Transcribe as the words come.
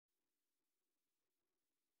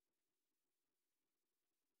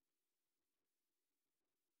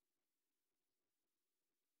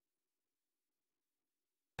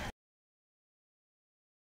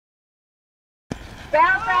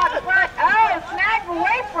Bounce out in front. Oh, snagged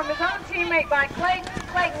away from his own teammate by Clayton.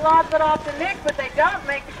 Clayton lobs it off to Nick, but they don't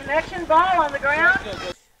make the connection. Ball on the ground.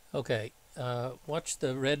 Okay, watch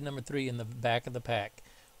the red number 3 in the back of the pack.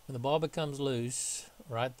 When the ball becomes loose,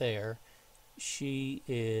 right there, she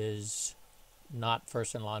is not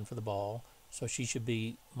first in line for the ball, so she should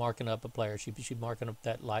be marking up a player. She should be marking up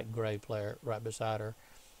that light gray player right beside her.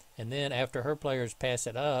 And then after her players pass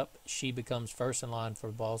it up, she becomes first in line for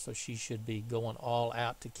the ball, so she should be going all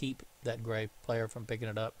out to keep that gray player from picking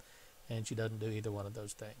it up, and she doesn't do either one of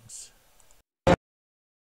those things.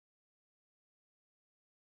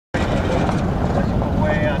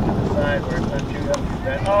 Way out to the side where it's not chewed up too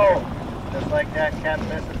bad. Oh, just like that, cat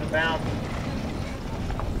misses the bounce.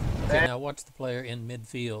 Okay, now watch the player in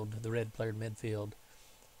midfield, the red player in midfield.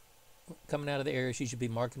 Coming out of the area, she should be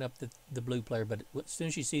marking up the blue player, but as soon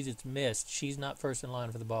as she sees it's missed, she's not first in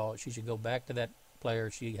line for the ball. She should go back to that player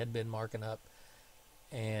she had been marking up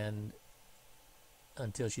and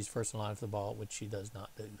until she's first in line for the ball, which she does not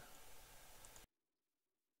do.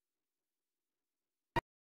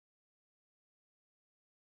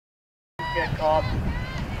 Get caught.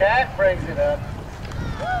 Cat brings it up.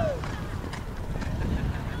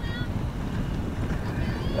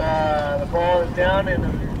 The ball is down in the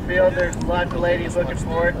field. There's lots of ladies looking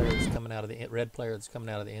for it. Coming out of the red player that's coming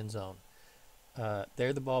out of the end zone.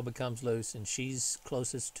 There the ball becomes loose, and she's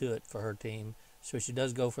closest to it for her team. So she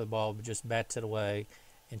does go for the ball, but just bats it away,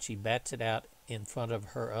 and she bats it out in front of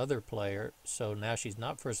her other player. So now she's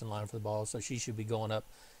not first in line for the ball, so she should be going up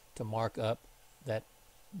to mark up that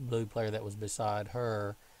blue player that was beside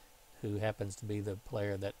her, who happens to be the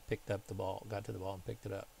player that picked up the ball, got to the ball and picked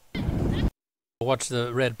it up. Watch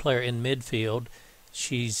the red player in midfield.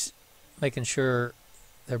 She's making sure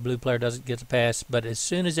their blue player doesn't get the pass, but as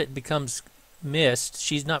soon as it becomes missed,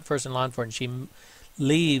 she's not first in line for it, and she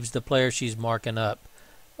leaves the player she's marking up.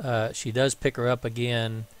 She does pick her up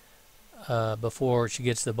again before she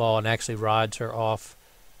gets the ball and actually rides her off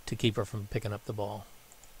to keep her from picking up the ball.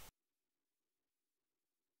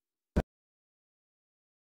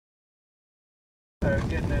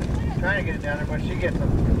 Trying to get it down there, but she gets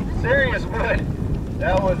some serious wood.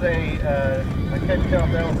 That was I couldn't tell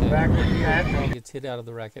if that was a backward catch. It gets hit out of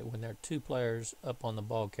the racket when there are two players up on the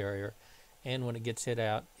ball carrier, and when it gets hit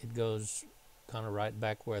out, it goes kind of right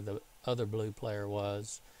back where the other blue player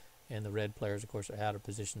was, and the red players, of course, are out of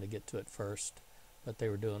position to get to it first, but they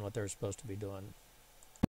were doing what they were supposed to be doing.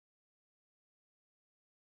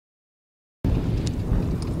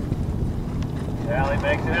 Allie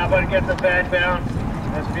makes it out, but it gets a bad bounce.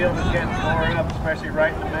 This field is getting tore up, especially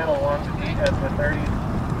right in the middle along the 30s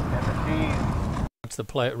and the tees. It's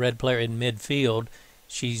the red player in midfield.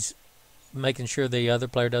 She's making sure the other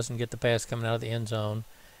player doesn't get the pass coming out of the end zone,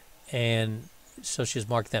 and so she's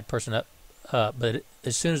marking that person up. But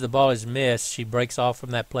as soon as the ball is missed, she breaks off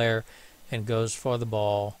from that player and goes for the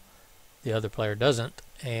ball. The other player doesn't,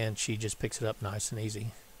 and she just picks it up nice and easy.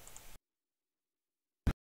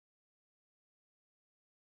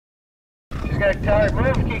 Got to tell her,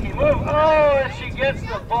 move, Kiki, move. Oh, and she gets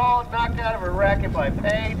the ball knocked out of her racket by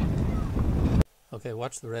Paige. Okay,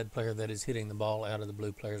 watch the red player that is hitting the ball out of the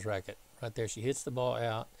blue player's racket. Right there, she hits the ball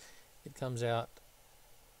out. It comes out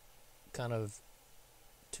kind of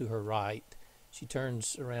to her right. She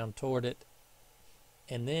turns around toward it,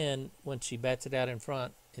 and then when she bats it out in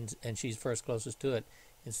front, and she's first closest to it,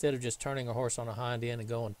 instead of just turning her horse on a hind end and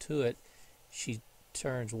going to it, she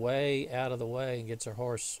turns way out of the way and gets her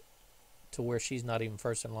horse to where she's not even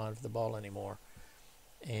first in line for the ball anymore,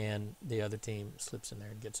 and the other team slips in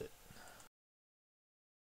there and gets it.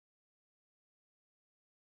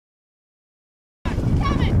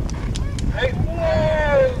 Hey,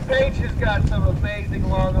 whoa! Paige has got some amazing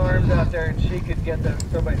long arms out there, and she could get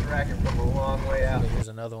somebody's racket from a long way out. There's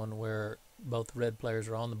another one where both red players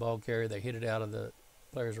are on the ball carrier. They hit it out of the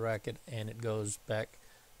player's racket, and it goes back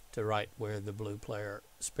to right where the blue player,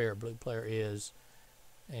 spare blue player is,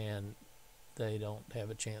 and they don't have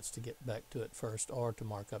a chance to get back to it first or to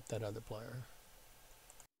mark up that other player.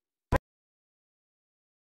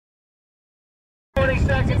 20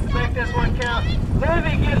 seconds to make this one count.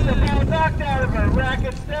 Livy gets the ball knocked out of her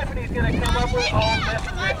racket. Stephanie's going to come up with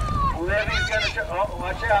misses it. Livy's going to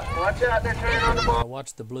watch out, they're turning on the ball.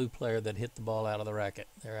 Watch the blue player that hit the ball out of the racket.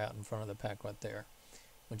 They're out in front of the pack right there.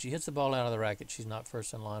 When she hits the ball out of the racket, she's not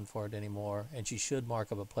first in line for it anymore, and she should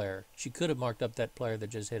mark up a player. She could have marked up that player that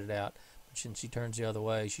just hit it out, but since she turns the other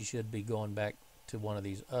way, she should be going back to one of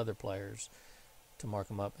these other players to mark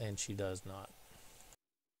them up, and she does not.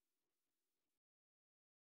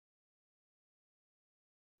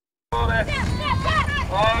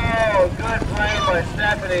 Oh, good play by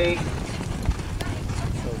Stephanie.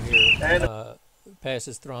 pass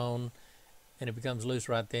is thrown and it becomes loose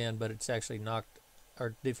right then, but it's actually knocked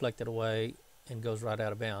or deflected away and goes right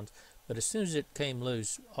out of bounds. But as soon as it came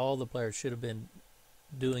loose, all the players should have been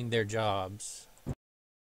doing their jobs.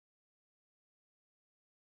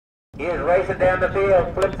 He is racing down the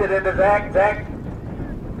field, flips it into Zach. Zach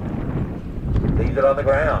leaves it on the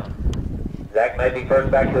ground. Zach may be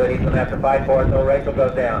first back to it. He's going to have to fight for it, though. Rachel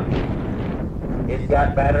goes down. It's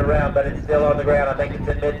got batted around, but it's still on the ground. I think it's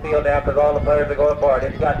in midfield now because all the players are going for it.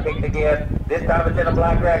 It's got kicked again. This time it's in a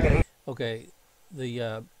black racket. Okay,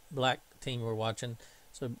 the black team we're watching.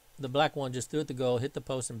 So the black one just threw it to goal, hit the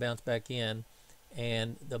post, and bounced back in.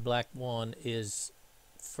 And the black one is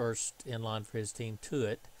first in line for his team to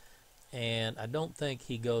it. And I don't think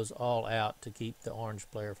he goes all out to keep the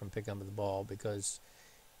orange player from picking up the ball because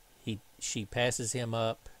she passes him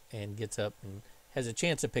up and gets up and has a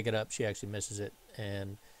chance to pick it up. She actually misses it,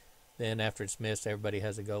 and then after it's missed, everybody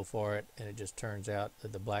has a go for it, and it just turns out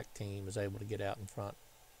that the black team is able to get out in front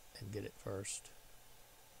and get it first.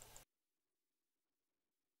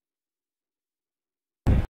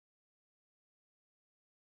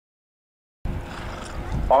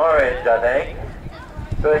 Orange, I think.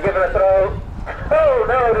 So they're giving a throw. Oh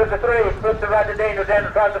no, there's a three. Flips it right to Daniel.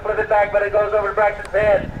 Daniel tries to flip it back, but it goes over Braxton's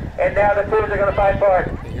head. And now the twos are going to fight for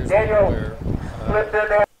it. Daniel flips in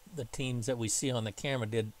there. The teams that we see on the camera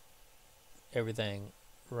did everything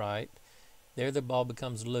right. There the ball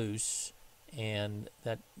becomes loose, and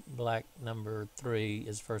that black number 3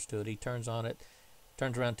 is first to it. He turns on it,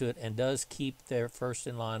 turns around to it, and does keep their first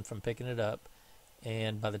in line from picking it up.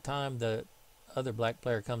 And by the time the other black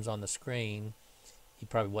player comes on the screen, he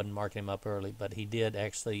probably wasn't marking him up early, but he did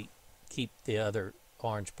actually keep the other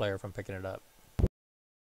orange player from picking it up.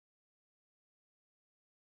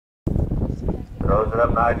 Throws it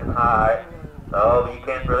up nice and high. Oh, you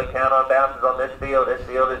can't really count on bounces on this field. This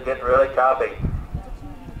field is getting really choppy.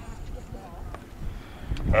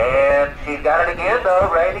 And she's got it again,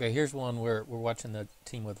 though, Randy. Okay, here's one where we're watching the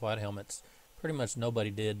team with white helmets. Pretty much nobody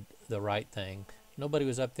did the right thing. Nobody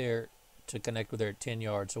was up there to connect with her at 10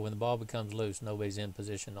 yards. So when the ball becomes loose, nobody's in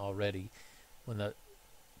position already. When the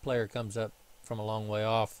player comes up from a long way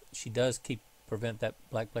off, she does prevent that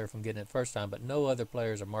black player from getting it first time, but no other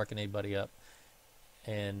players are marking anybody up,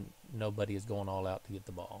 and nobody is going all out to get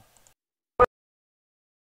the ball.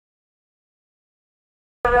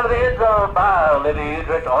 Out of the end zone by Olivia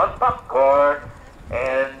Udrich on popcorn,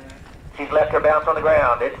 and she's left her bounce on the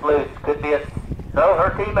ground. It's loose. Could be no, her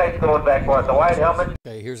teammate's going back for it. The white helmet.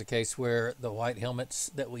 Okay, here's a case where the white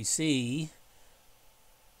helmets that we see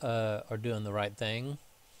are doing the right thing,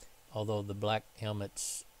 although the black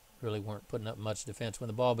helmets really weren't putting up much defense. When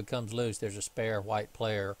the ball becomes loose, there's a spare white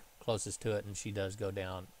player closest to it, and she does go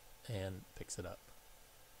down and picks it up.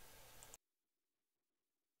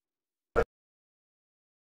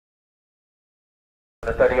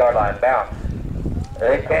 The 30-yard line bounce.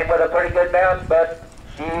 It came with a pretty good bounce, but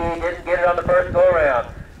she didn't get it on the first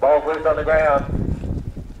go-around. Ball's loose on the ground,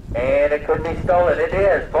 and it could be stolen. It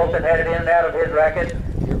is. Fulton had it in and out of his racket.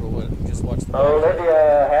 Here we'll just watch the ball.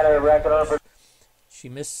 Olivia had a racket on. She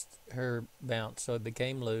missed her bounce, so it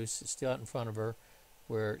became loose. It's still out in front of her,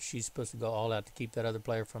 where she's supposed to go all out to keep that other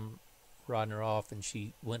player from riding her off, and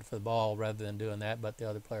she went for the ball rather than doing that, but the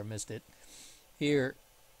other player missed it. Here,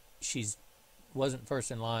 wasn't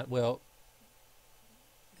first in line. Well,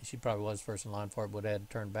 she probably was first in line for it, but had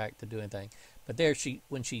to turn back to do anything. But there,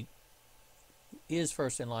 when she is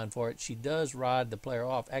first in line for it, she does ride the player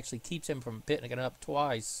off, actually keeps him from picking it up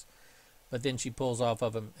twice, but then she pulls off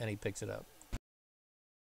of him and he picks it up.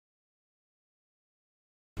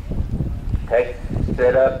 Takes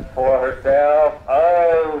it up for herself.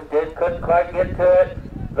 Oh, couldn't quite get to it.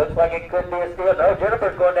 Looks like it could be a steal. No,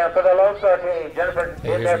 Jennifer's going down for the Lone Star team. Jennifer. Hey,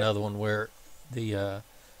 here's another one where the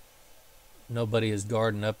nobody is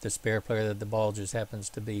guarding up the spare player that the ball just happens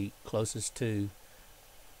to be closest to.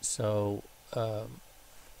 So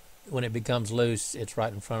when it becomes loose, it's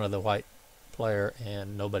right in front of the white player,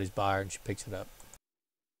 and nobody's by her, and she picks it up.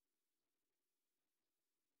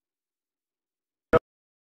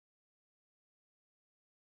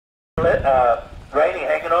 Rainey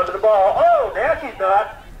hanging on to the ball. Oh, now she's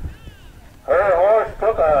not. Her horse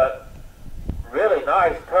took a really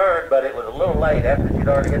nice turn, but it was a little late after she'd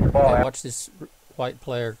already hit the ball. Okay, watch this white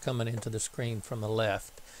player coming into the screen from the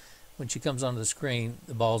left. When she comes onto the screen,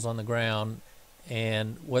 the ball's on the ground,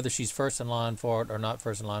 and whether she's first in line for it or not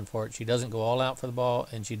first in line for it, she doesn't go all out for the ball,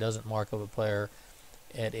 and she doesn't mark up a player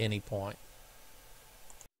at any point.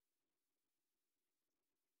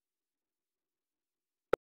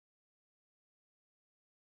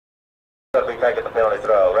 Going to be taking the penalty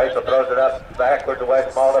throw. Rachel Rachel throws it up backwards away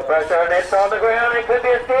from all the pressure, and it's on the ground. It could be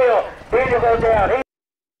a steal. He will go down.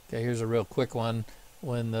 Okay, here's a real quick one.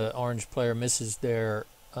 When the orange player misses their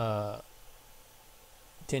 10-yard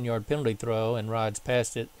penalty throw and rides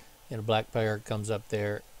past it, and a black player comes up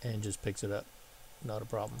there and just picks it up. Not a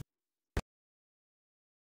problem.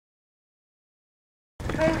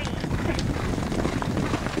 Cody.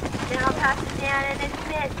 Now pass it down and it's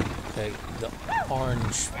missed. Okay, the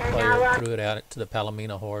orange player threw it out to the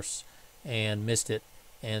Palomino horse and missed it,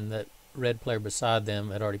 and the red player beside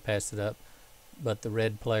them had already passed it up, but the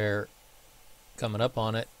red player coming up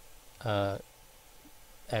on it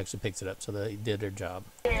actually picks it up, so they did their job.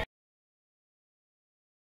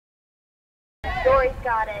 Dory's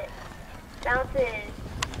got it. Bounces.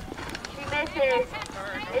 She misses.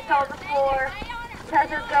 It's on the floor.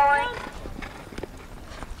 Tessa's going.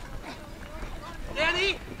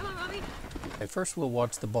 Danny! Okay, first we'll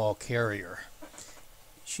watch the ball carrier.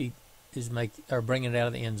 She is bringing it out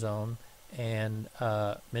of the end zone and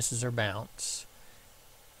misses her bounce.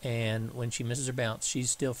 And when she misses her bounce, she's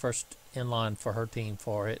still first in line for her team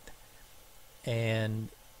for it. And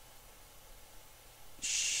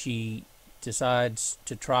she decides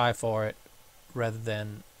to try for it rather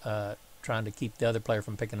than trying to keep the other player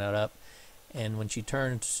from picking it up. And when she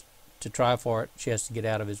turns to try for it, she has to get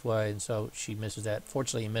out of his way, and so she misses that.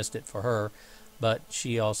 Fortunately, he missed it for her, but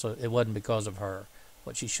it wasn't because of her.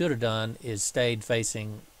 What she should have done is stayed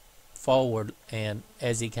facing forward, and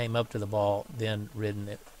as he came up to the ball, then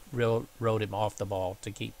rode him off the ball to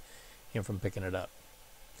keep him from picking it up.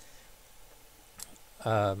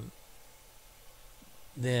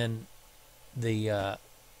 Then the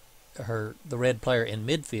red player in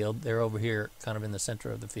midfield, they're over here kind of in the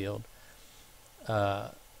center of the field.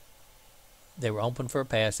 They were open for a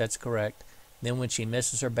pass, that's correct. Then when she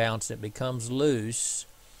misses her bounce, it becomes loose.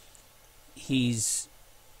 He's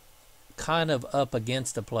kind of up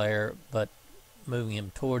against the player, but moving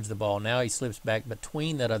him towards the ball. Now he slips back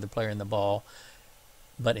between that other player and the ball,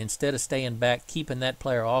 but instead of staying back, keeping that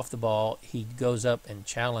player off the ball, he goes up and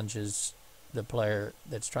challenges the player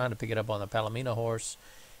that's trying to pick it up on the Palomino horse,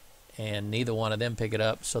 and neither one of them pick it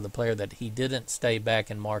up, so the player that he didn't stay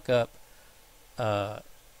back and mark up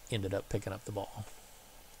ended up picking up the ball.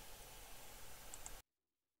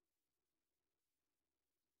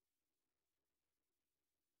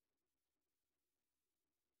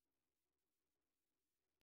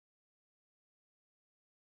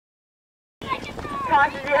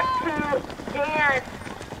 Tosses it to Dan.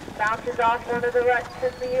 Bounces off one of the ruts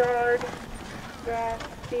of the yard. Dan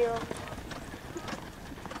field.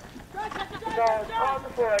 Ball's on the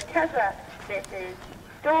floor. Tessa misses.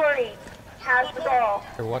 Dory has the ball.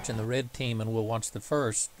 We're watching the red team, and we'll watch the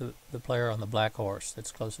player on the black horse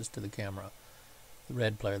that's closest to the camera. The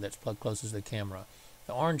red player that's closest to the camera.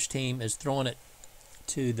 The orange team is throwing it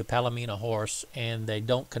to the Palomino horse, and they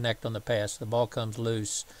don't connect on the pass. The ball comes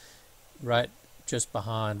loose right just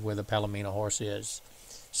behind where the Palomino horse is.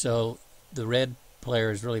 So the red player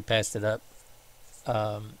has really passed it up.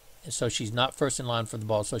 So she's not first in line for the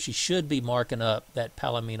ball. So she should be marking up that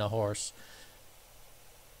Palomino horse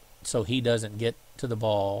so he doesn't get to the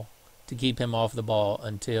ball, to keep him off the ball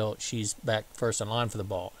until she's back first in line for the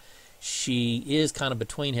ball. She is kind of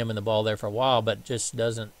between him and the ball there for a while, but just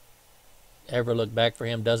doesn't ever look back for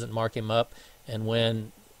him, doesn't mark him up, and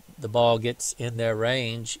when the ball gets in their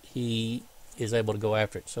range, he is able to go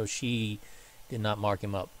after it. So she did not mark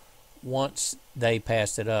him up. Once they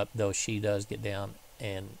passed it up, though, she does get down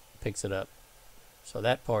and picks it up. So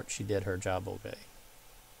that part, she did her job okay.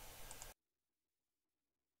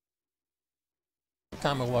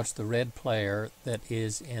 Time I watch the red player that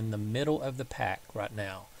is in the middle of the pack right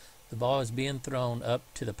now. The ball is being thrown up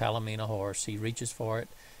to the Palomino horse. He reaches for it,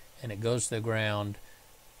 and it goes to the ground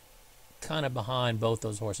kind of behind both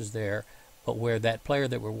those horses there, but where that player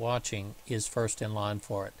that we're watching is first in line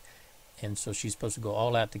for it. And so she's supposed to go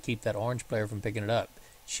all out to keep that orange player from picking it up.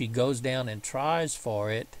 She goes down and tries for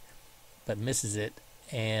it, but misses it,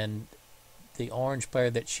 and the orange player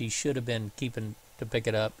that she should have been keeping to pick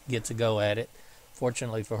it up gets a go at it.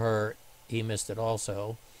 Fortunately for her, he missed it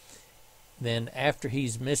also. Then after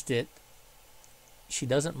he's missed it, she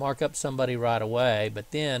doesn't mark up somebody right away,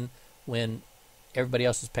 but then when everybody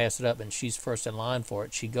else has passed it up and she's first in line for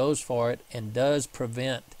it, she goes for it and does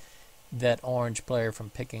prevent that orange player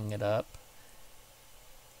from picking it up,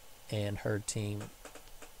 and her team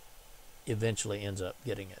eventually ends up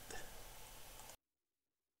getting it.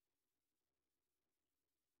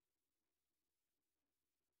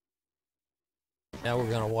 Now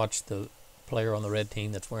we're going to watch the player on the red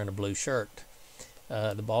team that's wearing a blue shirt.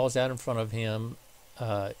 The ball is out in front of him.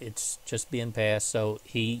 It's just being passed, so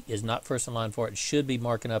he is not first in line for it. Should be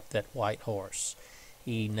marking up that white horse.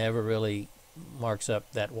 He never really marks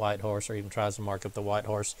up that white horse or even tries to mark up the white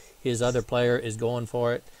horse. His other player is going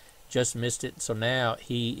for it, just missed it, so now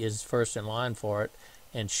he is first in line for it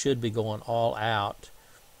and should be going all out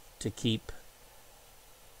to keep.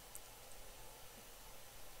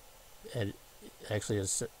 Actually,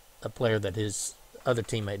 is a player that his other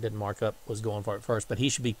teammate didn't mark up was going for it first, but he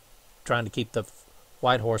should be trying to keep the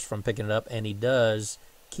white horse from picking it up, and he does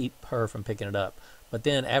keep her from picking it up. But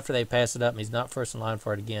then after they pass it up and he's not first in line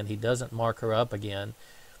for it again, he doesn't mark her up again,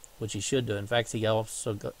 which he should do. In fact, he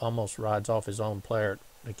also almost rides off his own player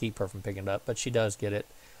to keep her from picking it up, but she does get it.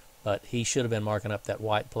 But he should have been marking up that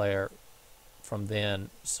white player from then,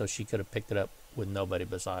 so she could have picked it up with nobody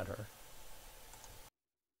beside her.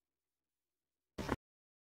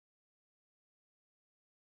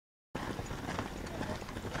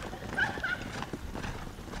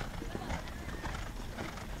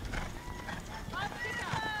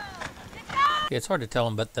 It's hard to tell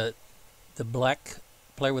them, but the black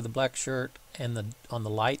player with the black shirt and on the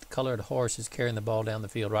light colored horse is carrying the ball down the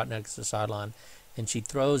field right next to the sideline, and she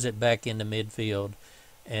throws it back into midfield,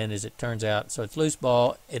 and as it turns out, so it's loose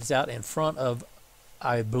ball. It's out in front of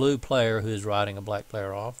a blue player who is riding a black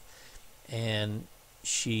player off, and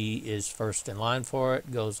she is first in line for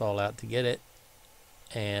it, goes all out to get it,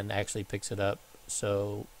 and actually picks it up.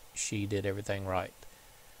 So she did everything right.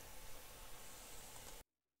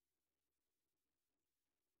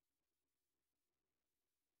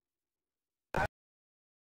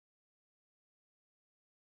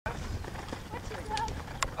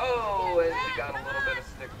 Oh, and he got a little bit of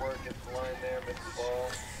stick work at the line there, missed the ball.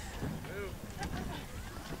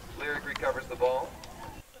 Lyric recovers the ball.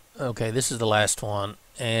 Okay, this is the last one,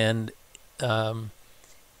 and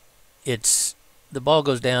it's the ball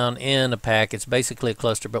goes down in a pack. It's basically a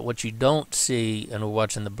cluster, but what you don't see, and we're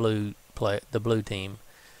watching the blue team,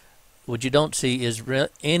 what you don't see is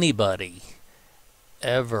anybody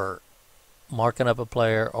ever marking up a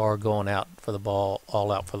player or going out for the ball,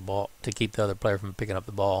 all out for the ball, to keep the other player from picking up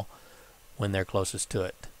the ball when they're closest to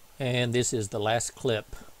it. And this is the last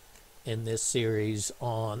clip in this series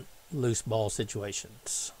on loose ball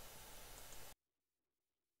situations.